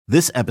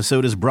This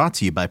episode is brought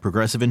to you by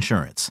Progressive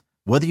Insurance.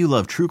 Whether you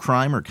love true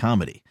crime or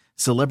comedy,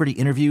 celebrity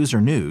interviews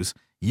or news,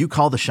 you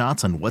call the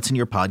shots on what's in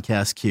your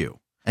podcast queue.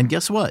 And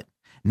guess what?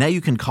 Now you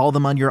can call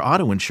them on your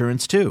auto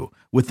insurance too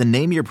with the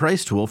Name Your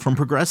Price tool from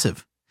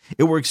Progressive.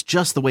 It works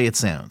just the way it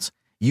sounds.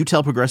 You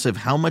tell Progressive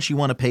how much you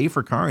want to pay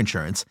for car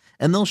insurance,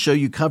 and they'll show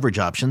you coverage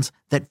options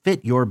that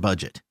fit your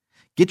budget.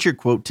 Get your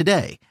quote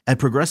today at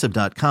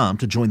Progressive.com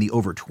to join the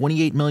over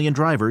 28 million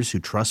drivers who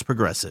trust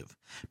Progressive.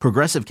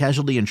 Progressive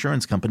Casualty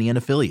Insurance Company and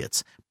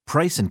Affiliates.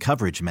 Price and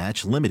coverage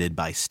match limited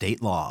by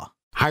state law.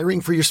 Hiring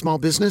for your small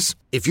business?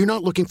 If you're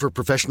not looking for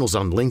professionals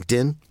on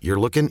LinkedIn, you're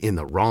looking in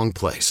the wrong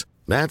place.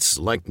 That's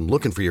like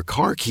looking for your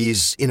car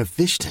keys in a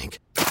fish tank.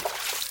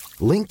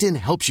 LinkedIn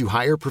helps you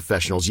hire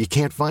professionals you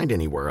can't find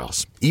anywhere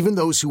else, even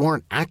those who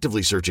aren't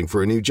actively searching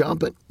for a new job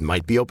but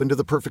might be open to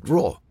the perfect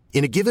role.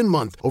 In a given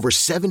month, over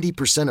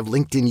 70% of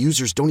LinkedIn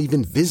users don't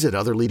even visit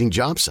other leading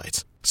job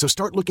sites. So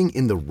start looking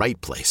in the right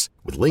place.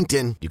 With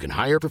LinkedIn, you can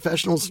hire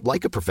professionals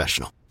like a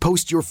professional.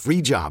 Post your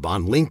free job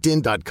on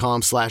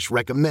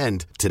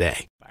linkedin.com/recommend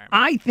today.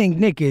 I think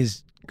Nick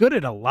is good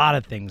at a lot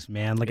of things,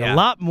 man. Like a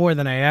lot more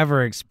than I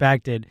ever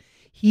expected.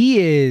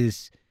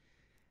 He's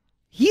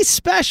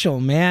special,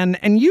 man.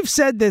 And you've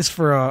said this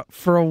for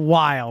a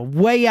while,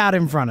 way out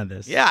in front of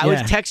this. Yeah, I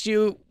would text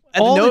you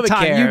at all the the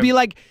time. Novacare. You'd be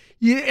like,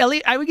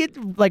 Elliot, I would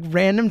get like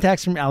random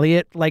texts from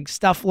Elliot, like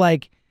stuff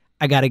like,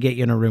 I got to get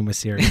you in a room with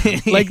Siri.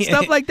 Like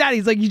stuff like that.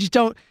 He's like, you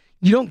don't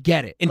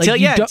get it. Until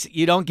like,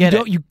 you don't get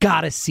it. You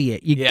got to see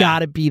it. You got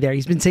to be there.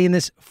 He's been saying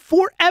this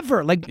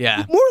forever, like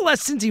more or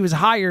less since he was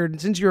hired,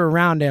 since you were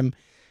around him.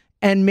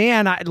 And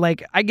man, I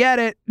get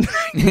it.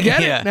 I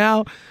get it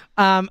now.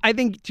 I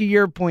think to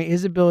your point,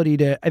 his ability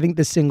to, I think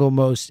the single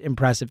most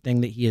impressive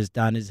thing that he has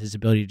done is his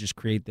ability to just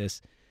create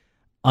this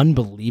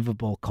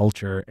unbelievable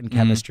culture and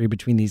chemistry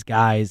between these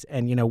guys.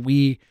 And, you know,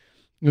 when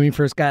we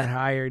first got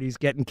hired, he's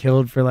getting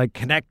killed for like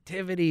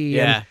connectivity.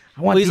 Yeah. And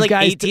I want he's these like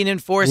guys 18 to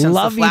and 4 since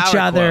love the Flower each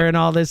other Club. and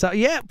all this.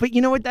 Yeah. But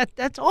you know what?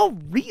 That's all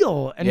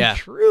real and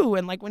true.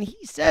 And like when he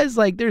says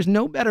like there's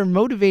no better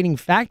motivating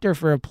factor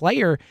for a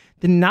player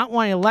than not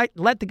wanting to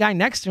let the guy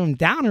next to him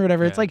down or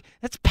whatever. It's like,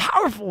 that's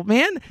powerful,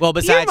 man. Well,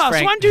 besides Earmuffs,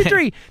 Frank. 1, 2,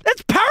 3.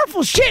 That's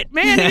powerful shit,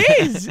 man. It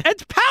is.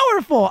 It's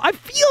powerful. I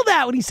feel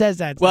that when he says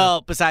that stuff.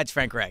 Well, besides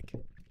Frank Reich.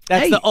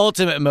 That's the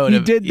ultimate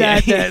motive. You did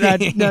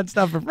that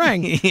stuff for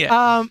Frank.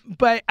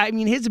 But I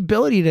mean, his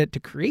ability to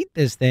create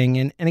this thing,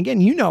 and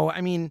again, you know,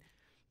 I mean,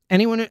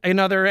 anyone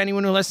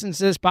who listens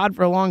to this pod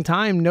for a long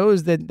time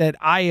knows that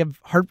I have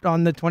harped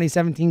on the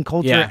 2017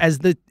 culture as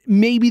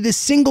maybe the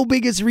single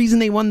biggest reason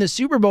they won the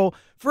Super Bowl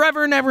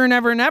forever and ever and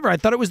ever and ever. I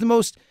thought it was the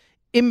most.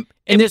 And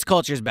this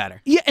culture is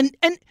better. Yeah, and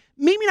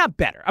maybe not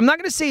better. I'm not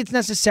going to say it's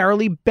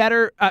necessarily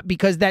better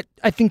because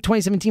I think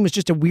 2017 was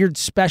just a weird,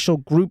 special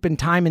group and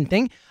time and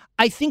thing.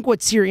 I think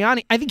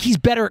Sirianni, I think he's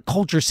better at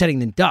culture setting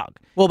than Doug.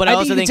 Well, but I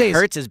also think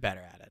Hurts is better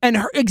at it. And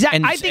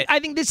exactly, I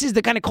think this is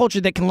the kind of culture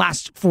that can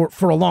last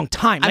for a long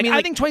time. Like,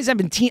 I think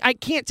 2017, I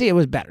can't say it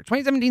was better.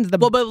 2017 is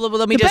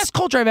the best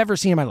culture I've ever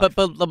seen in my life.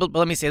 But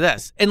let me say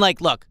this. And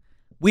like, look,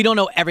 we don't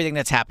know everything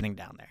that's happening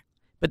down there.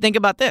 But think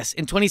about this.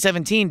 In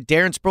 2017,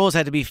 Darren Sproles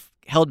had to be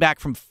held back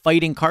from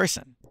fighting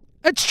Carson.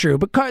 That's true,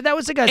 but that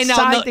was like a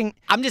side thing.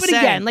 I'm just but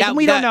saying. Again, like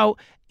we don't know.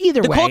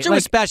 Either way, the culture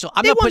was special.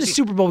 They won the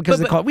Super Bowl because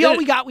of the culture. We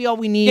all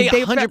we need. Yeah,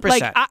 100%.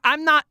 Like,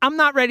 I'm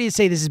not ready to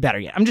say this is better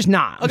yet. I'm just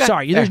not. Okay, I'm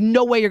sorry. There's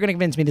no way you're going to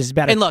convince me this is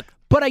better. And look,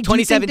 but I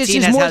do think this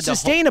is more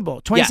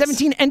sustainable.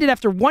 2017 ended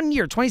after 1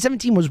 year.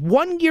 2017 was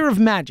 1 year of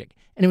magic,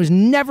 and it was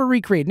never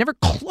recreated, never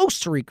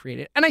close to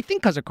recreated. And I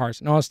think because of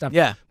Carson and all that stuff.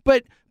 Yeah.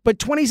 But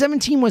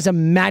 2017 was a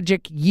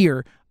magic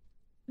year.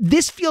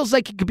 This feels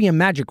like it could be a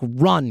magic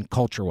run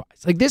culture-wise.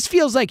 Like, this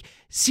feels like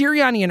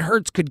Sirianni and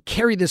Hurts could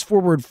carry this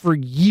forward for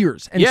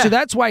years. And so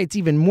that's why it's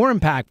even more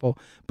impactful.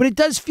 But it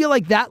does feel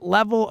like that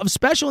level of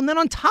special. And then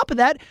on top of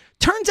that,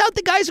 turns out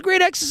the guy's a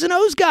great X's and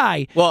O's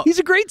guy. Well, he's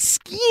a great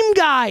scheme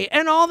guy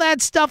and all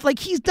that stuff. Like,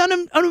 he's done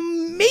an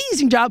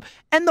amazing job.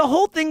 And the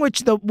whole thing,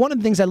 one of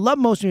the things I love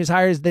most when he was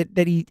hired is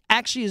that he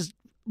actually is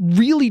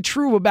really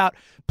true about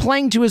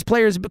playing to his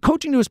players,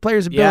 coaching to his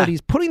players'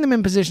 abilities, putting them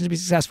in positions to be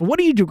successful. What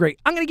do you do great?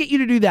 I'm going to get you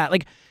to do that.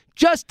 Like,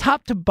 just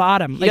top to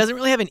bottom. He doesn't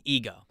really have an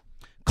ego.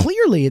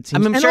 Clearly, it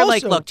seems. I'm sure,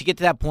 also, look, to get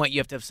to that point,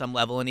 you have to have some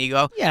level of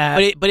ego.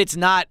 Yeah. But it's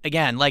not,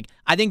 again, like,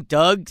 I think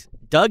Doug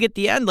at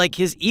the end, like,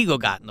 his ego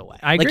got in the way.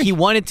 I agree. Like, he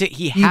wanted to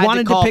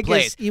call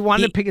plays. He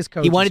wanted to pick his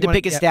coach. He wanted to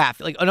pick his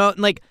staff. Like,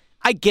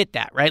 I get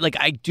that, right? Like,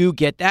 I do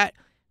get that.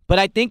 But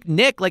I think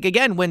Nick, like,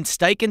 again, when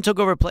Steichen took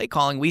over play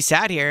calling, we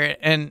sat here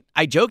and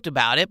I joked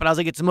about it, but I was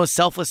like, it's the most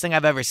selfless thing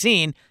I've ever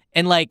seen.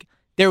 And, like,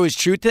 there was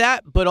truth to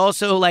that, but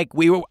also, like,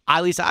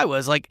 at least I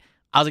was like,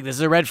 this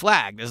is a red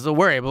flag. This is a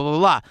worry, blah, blah,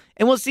 blah.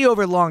 And we'll see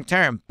over long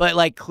term. But,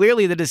 like,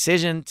 clearly the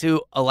decision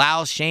to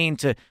allow Shane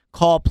to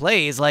call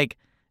plays, like,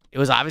 it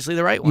was obviously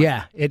the right one.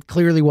 Yeah, it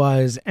clearly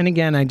was. And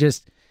again,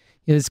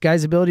 this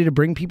guy's ability to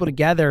bring people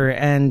together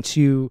and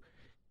to,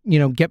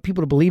 get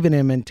people to believe in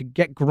him and to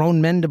get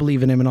grown men to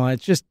believe in him and all that.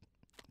 It's just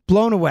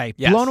blown away.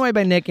 Yes. Blown away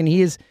by Nick. And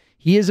he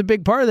is a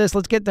big part of this.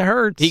 Let's get to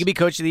Hurts. He could be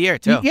coach of the year,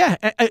 too. Yeah.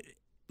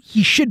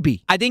 he should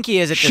be. I think he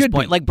is at this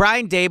point. Like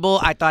Brian Dable,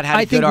 I thought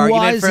had a good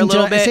argument for a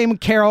little bit. Same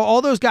with Carroll.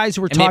 All those guys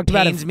who were talked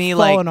about have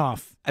fallen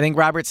off. I think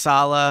Robert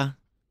Saleh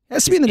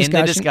has to be in the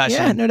discussion.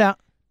 Yeah, no doubt.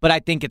 But I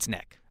think it's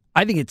Nick.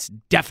 I think it's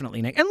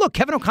definitely Nick. And look,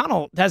 Kevin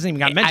O'Connell hasn't even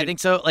got mentioned. I think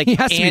so. Like he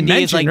has Andy to be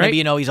mentioned, is like right?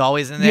 maybe he's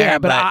always in there. Yeah,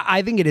 but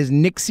I think it is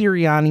Nick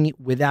Sirianni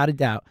without a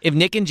doubt. If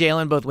Nick and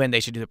Jalen both win, they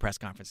should do the press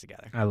conference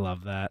together. I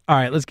love that. All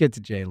right, let's get to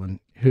Jalen,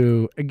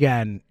 who,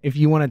 again, if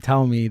you want to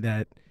tell me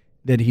that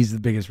he's the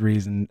biggest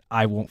reason,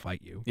 I won't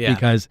fight you. Yeah.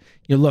 Because,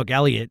 look,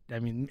 Elliott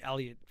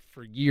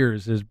for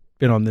years has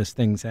been on this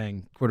thing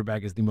saying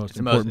quarterback is the most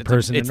important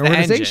person in an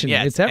organization.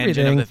 Yeah, it's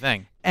everything. Engine of the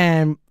thing.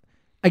 And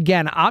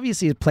again,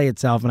 obviously it play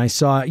itself, and I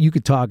saw you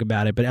could talk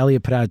about it, but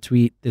Elliott put out a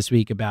tweet this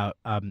week about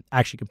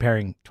actually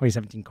comparing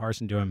 2017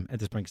 Carson to him at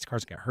this point because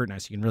Carson got hurt now,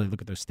 so you can really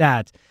look at those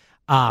stats.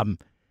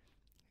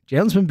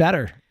 Jalen's been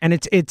better, and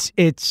it's.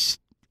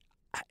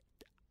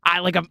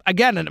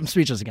 I'm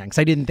speechless again because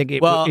I didn't think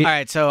it. Well, all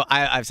right, so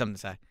I have something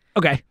to say.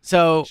 Okay,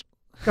 so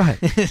go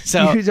ahead.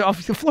 So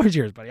the floor is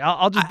yours, buddy.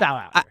 I'll just bow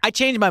out. I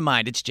changed my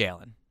mind. It's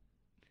Jalen.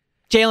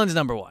 Jalen's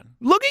number one.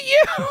 Look at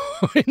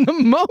you in the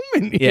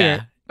moment here.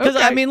 Yeah. Because,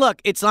 okay.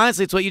 Look, it's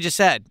what you just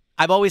said.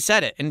 I've always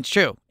said it, and it's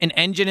true. An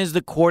engine is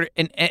a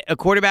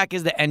quarterback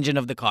is the engine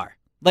of the car.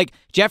 Like,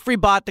 Jeffrey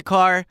bought the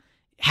car,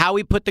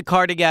 Howie put the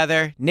car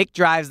together, Nick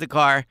drives the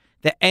car.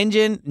 The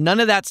engine, none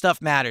of that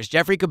stuff matters.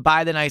 Jeffrey could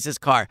buy the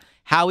nicest car.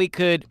 Howie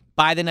could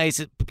buy the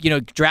nicest,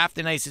 draft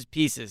the nicest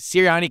pieces.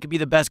 Sirianni could be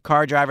the best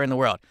car driver in the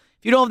world.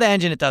 If you don't have the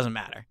engine, it doesn't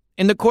matter.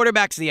 And the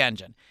quarterback's the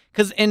engine.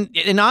 Because, and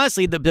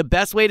honestly, the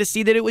best way to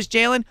see that it was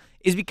Jalen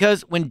is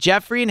because when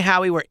Jeffrey and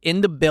Howie were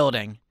in the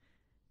building,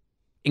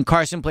 and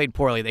Carson played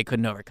poorly, they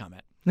couldn't overcome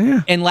it.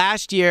 Yeah. And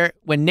last year,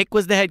 when Nick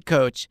was the head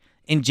coach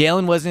and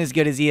Jalen wasn't as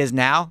good as he is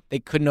now, they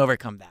couldn't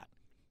overcome that.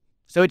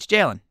 So it's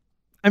Jalen.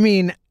 I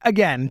mean,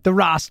 again, the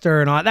roster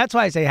and all. That's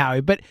why I say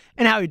Howie,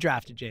 and Howie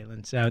drafted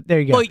Jalen. So there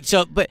you go. Well,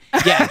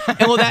 yeah,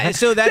 and that's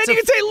then you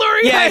can say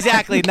Lurie. Yeah,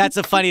 exactly. And that's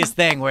the funniest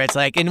thing where it's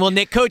like,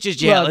 Nick coaches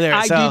Jalen. Look,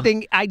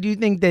 I do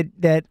think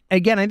that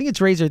again, I think it's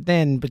razor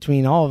thin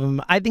between all of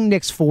them. I think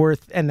Nick's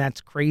fourth, and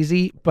that's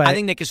crazy. But I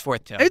think Nick is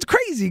fourth too. It's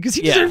crazy because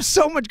he deserves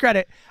so much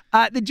credit.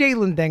 The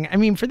Jalen thing. I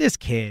mean, for this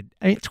kid,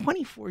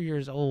 24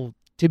 years old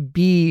to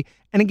be.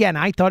 And again,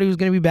 I thought he was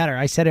going to be better.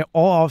 I said it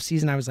all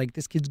offseason. I was like,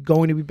 this kid's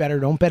going to be better.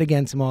 Don't bet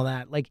against him, all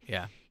that. Like,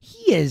 yeah.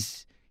 He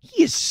is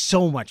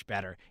so much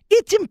better.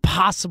 It's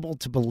impossible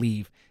to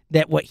believe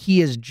that what he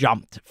has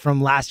jumped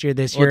from last year,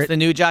 this year. It's the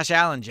new Josh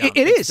Allen jump.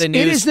 It's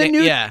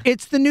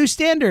the new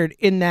standard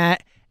in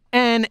that.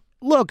 And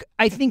look,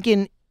 I think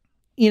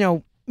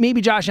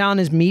maybe Josh Allen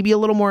is maybe a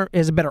little more,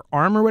 has a better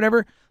arm or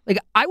whatever. Like,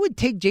 I would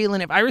take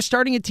Jalen if I were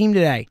starting a team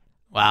today.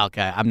 Wow,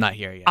 okay. I'm not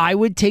here yet. I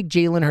would take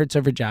Jalen Hurts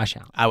over Josh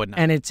Allen. I would not.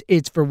 And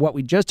it's for what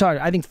we just talked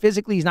about. I think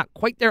physically he's not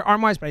quite there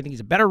arm-wise, but I think he's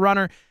a better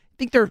runner. I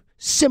think they're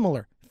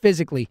similar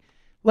physically.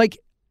 Like,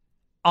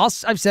 I've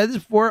said this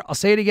before. I'll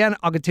say it again.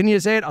 I'll continue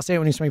to say it. I'll say it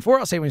when he's 24.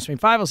 I'll say it when he's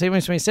 25. I'll say it when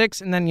he's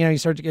 26. And then, you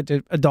start to get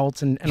to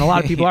adults, and a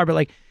lot of people are. But,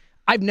 like,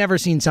 I've never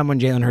seen someone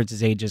Jalen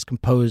Hurts' age as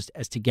composed,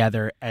 as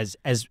together, as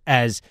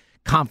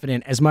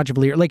confident, as much of a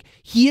leader. Like,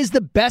 he is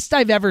the best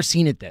I've ever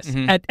seen at this.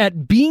 Mm-hmm.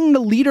 At being the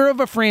leader of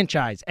a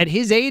franchise at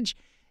his age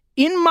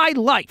in my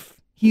life.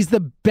 He's the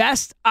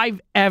best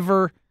I've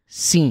ever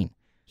seen.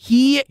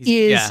 He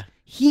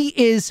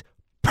is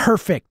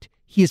perfect.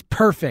 He is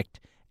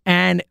perfect.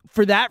 And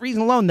for that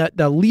reason alone,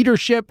 the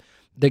leadership,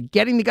 the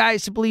getting the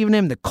guys to believe in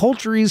him, the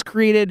culture he's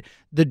created,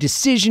 the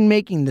decision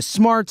making, the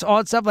smarts, all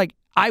that stuff, like,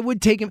 I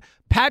would take him.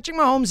 Patrick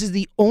Mahomes is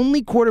the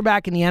only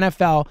quarterback in the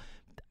NFL.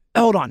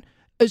 Hold on.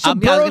 So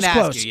Burrow's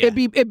close. You, yeah.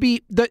 It'd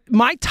be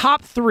my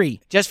top three.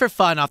 Just for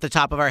fun, off the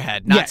top of our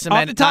head, not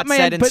cemented, not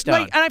set in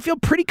stone. And I feel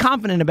pretty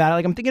confident about it.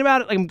 Like, I'm thinking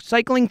about it. Like, I'm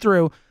cycling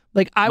through.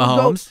 Like, I would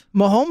go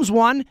Mahomes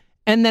 1,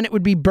 and then it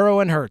would be Burrow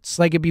and Hurts.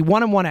 Like, it'd be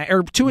 1 and 1A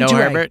or 2 and 2A.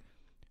 Herbert?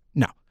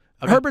 No,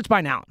 okay. Herbert's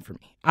behind Allen for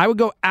me. I would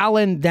go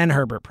Allen then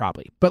Herbert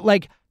probably. But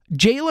like,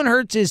 Jalen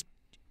Hurts is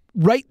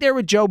right there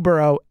with Joe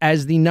Burrow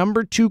as the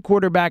number 2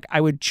 quarterback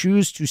I would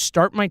choose to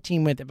start my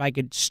team with if I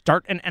could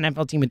start an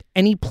NFL team with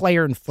any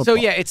player in football. So,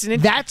 yeah,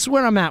 that's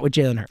where I'm at with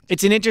Jalen Hurts.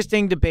 It's an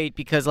interesting debate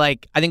because,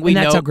 like, I think we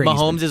know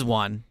Mahomes is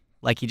 1,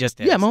 like he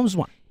just is. Yeah, Mahomes is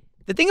 1.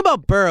 The thing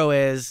about Burrow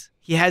is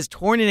he has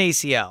torn an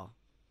ACL.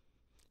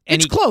 And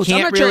it's close.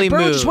 I'm not really sure.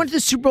 Burrow move. just went to the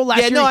Super Bowl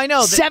last year. No, I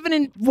know.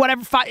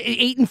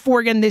 8 and 4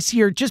 again this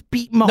year. Just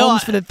beat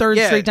Mahomes for the third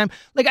straight time.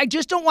 Like, I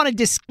just don't want to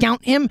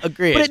discount him.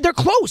 Agreed. But they're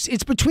close.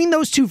 It's between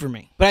those two for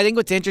me. But I think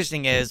what's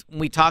interesting is when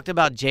we talked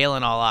about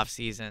Jalen all off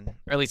season,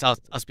 or at least I'll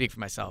speak for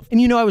myself.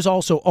 And I was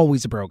also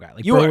always a Burrow guy.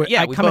 Like,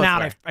 coming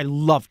out, I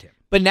loved him.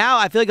 But now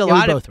I feel like a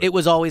lot of it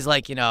was always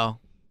like,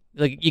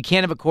 like, you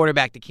can't have a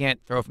quarterback that can't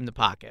throw from the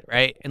pocket,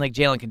 right? And like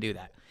Jalen can do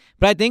that.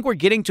 But I think we're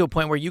getting to a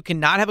point where you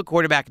cannot have a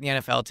quarterback in the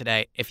NFL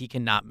today if he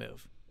cannot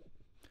move.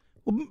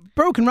 Well,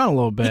 Burrow can run a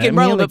little bit. He can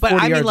run a little bit, but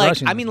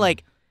I mean,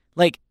 like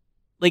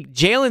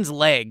Jalen's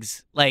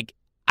legs. Like,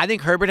 I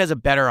think Herbert has a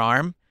better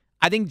arm.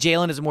 I think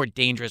Jalen is a more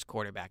dangerous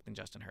quarterback than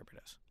Justin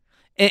Herbert is.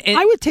 And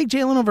I would take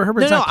Jalen over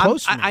Herbert. It's not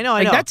close. I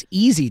know. That's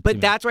easy. But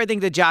that's where I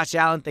think the Josh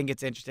Allen thing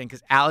gets interesting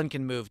because Allen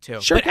can move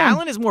too. Sure but can.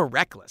 Allen is more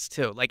reckless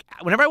too. Like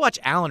whenever I watch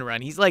Allen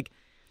run, he's like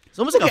it's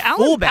almost like a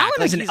fullback. Allen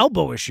has an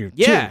elbow issue.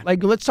 Yeah. Too.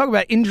 Like let's talk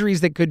about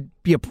injuries that could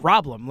be a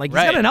problem. Like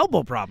he's got an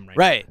elbow problem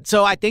right now.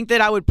 So I think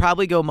that I would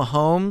probably go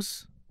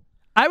Mahomes.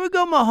 I would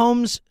go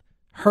Mahomes,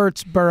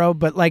 Hurts, Burrow,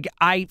 but like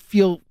I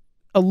feel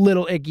a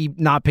little icky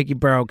not picking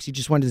Burrow because he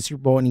just went to the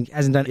Super Bowl and he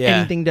hasn't done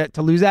anything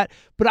to lose that.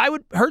 But I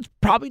would Hurts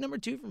probably number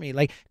 2 for me,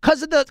 like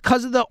because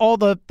of all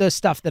the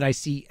stuff that I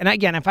see. And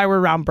again, if I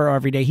were around Burrow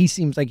every day, he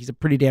seems like he's a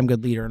pretty damn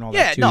good leader and all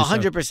that too. Yeah, no,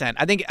 100%.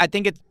 I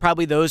think it's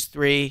probably those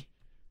 3.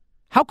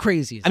 How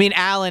crazy is it? I mean,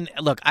 Allen.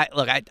 Look, I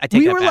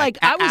take that back.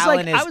 I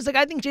was like,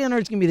 I think Jalen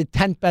Hurts is gonna be the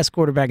 10th best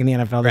quarterback in the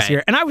NFL this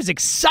year, and I was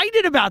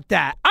excited about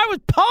that. I was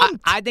pumped.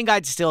 I think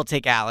I'd still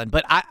take Allen,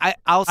 but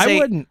I'll say I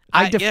wouldn't.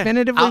 I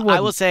definitively wouldn't. I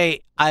will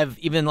say I've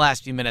even in the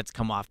last few minutes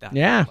come off that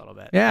a little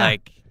bit. Yeah,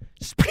 like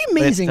it's pretty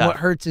amazing what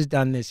Hurts has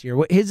done this year.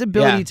 What his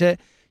ability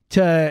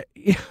to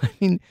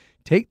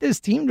take this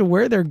team to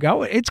where they're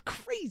going. It's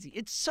crazy.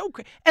 It's so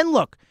crazy. And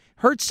look.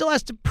 Hurts still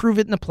has to prove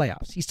it in the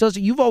playoffs. He still.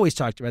 You've always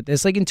talked about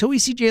this. Like until we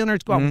see Jalen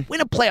Hurts go out and win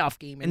a playoff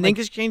game, and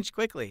things change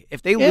quickly.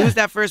 If they lose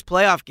that first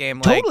playoff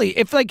game, totally.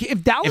 If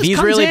Dallas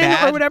comes really in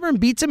bad, or whatever and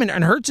beats him,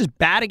 and Hurts is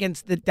bad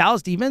against the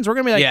Dallas defense, we're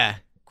gonna be like,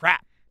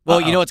 crap. Well,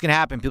 you know what's gonna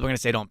happen? People are gonna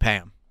say, don't pay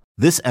him.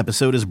 This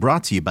episode is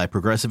brought to you by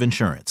Progressive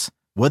Insurance.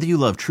 Whether you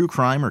love true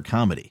crime or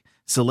comedy,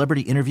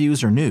 celebrity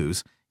interviews or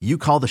news, you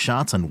call the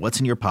shots on what's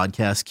in your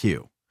podcast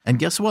queue. And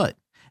guess what?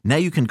 Now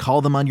you can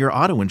call them on your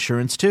auto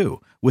insurance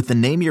too with the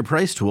Name Your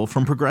Price tool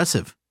from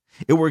Progressive.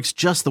 It works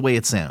just the way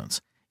it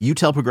sounds. You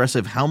tell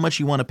Progressive how much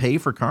you want to pay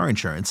for car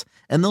insurance,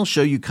 and they'll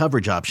show you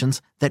coverage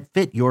options that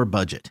fit your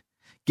budget.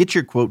 Get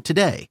your quote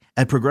today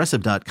at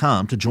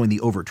Progressive.com to join the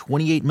over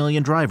 28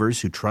 million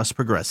drivers who trust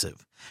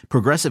Progressive.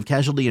 Progressive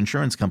Casualty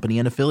Insurance Company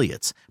and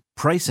Affiliates.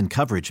 Price and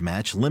coverage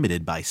match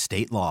limited by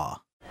state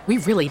law. We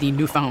really need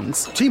new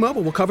phones.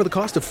 T-Mobile will cover the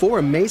cost of 4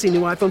 amazing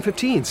new iPhone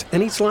 15s,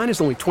 and each line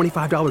is only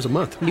 $25 a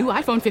month. New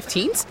iPhone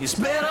 15s? It's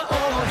better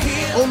over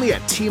here. Only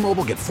at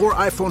T-Mobile, get 4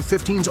 iPhone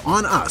 15s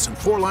on us and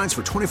 4 lines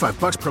for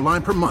 $25 per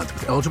line per month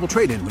with eligible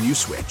trade-in when you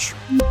switch.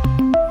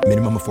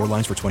 Minimum of 4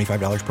 lines for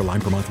 $25 per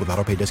line per month with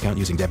autopay discount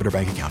using debit or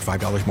bank account.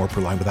 $5 more per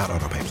line without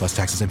autopay, plus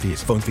taxes and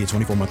fees. Phone fee at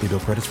 24 monthly bill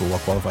credits for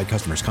well-qualified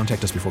customers.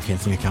 Contact us before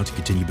canceling account to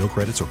continue bill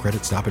credits or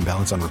credit stop and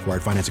balance on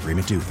required finance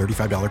agreement due.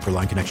 $35 per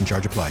line connection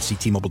charge applies. See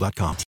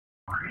T-Mobile.com.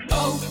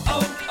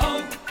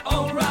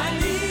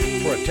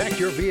 O'Reilly. Protect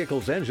your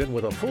vehicle's engine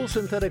with a full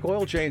synthetic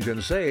oil change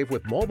and save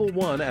with Mobil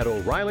 1 at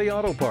O'Reilly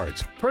Auto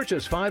Parts.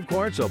 Purchase 5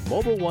 quarts of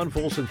Mobil 1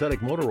 full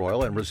synthetic motor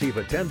oil and receive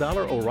a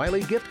 $10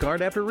 O'Reilly gift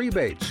card after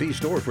rebate. See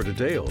store for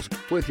details.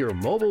 With your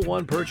Mobil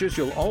 1 purchase,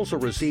 you'll also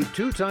receive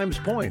 2 times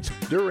points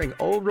during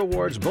O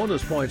Rewards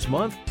Bonus Points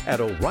Month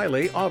at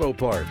O'Reilly Auto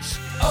Parts.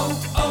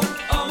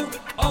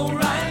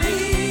 O'Reilly.